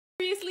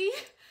Seriously?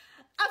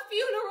 A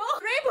funeral?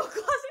 Rainbow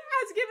Closet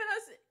has given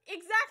us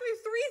exactly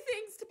 3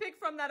 things to pick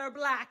from that are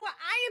black. What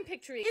I am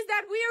picturing is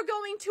that we are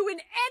going to an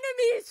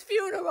enemy's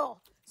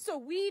funeral. So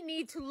we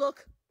need to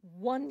look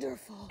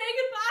wonderful. Say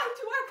goodbye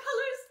to our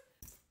colors.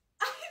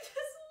 I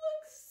just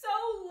look so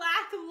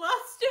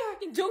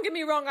lackluster. Don't get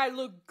me wrong, I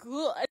look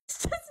good.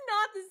 It's just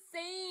not the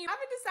same. I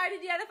haven't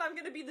decided yet if I'm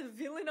gonna be the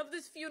villain of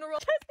this funeral.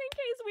 Just in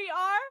case we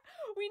are,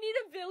 we need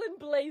a villain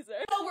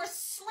blazer. Oh, we're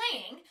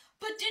slaying,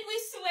 but did we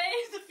slay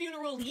the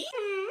funerally?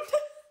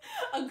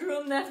 A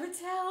groom never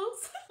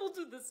tells. We'll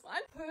do this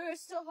one.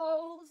 Purse to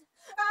hold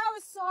our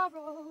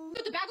sorrows.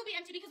 But the bag will be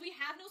empty because we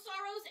have no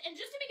sorrows, and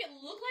just to make it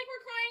look like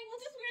we're crying,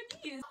 we'll just wear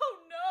these. Oh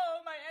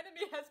no, my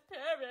enemy has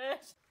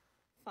perished.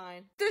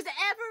 Fine. There's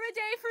ever a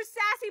day for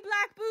sassy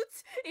black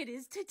boots. It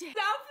is today.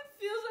 The outfit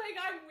feels like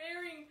I'm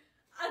wearing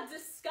a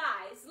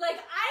disguise. Like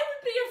I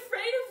would be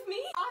afraid of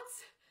me. Thoughts,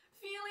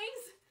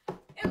 feelings.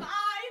 Am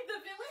I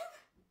the villain?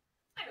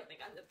 I don't think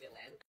I'm the villain.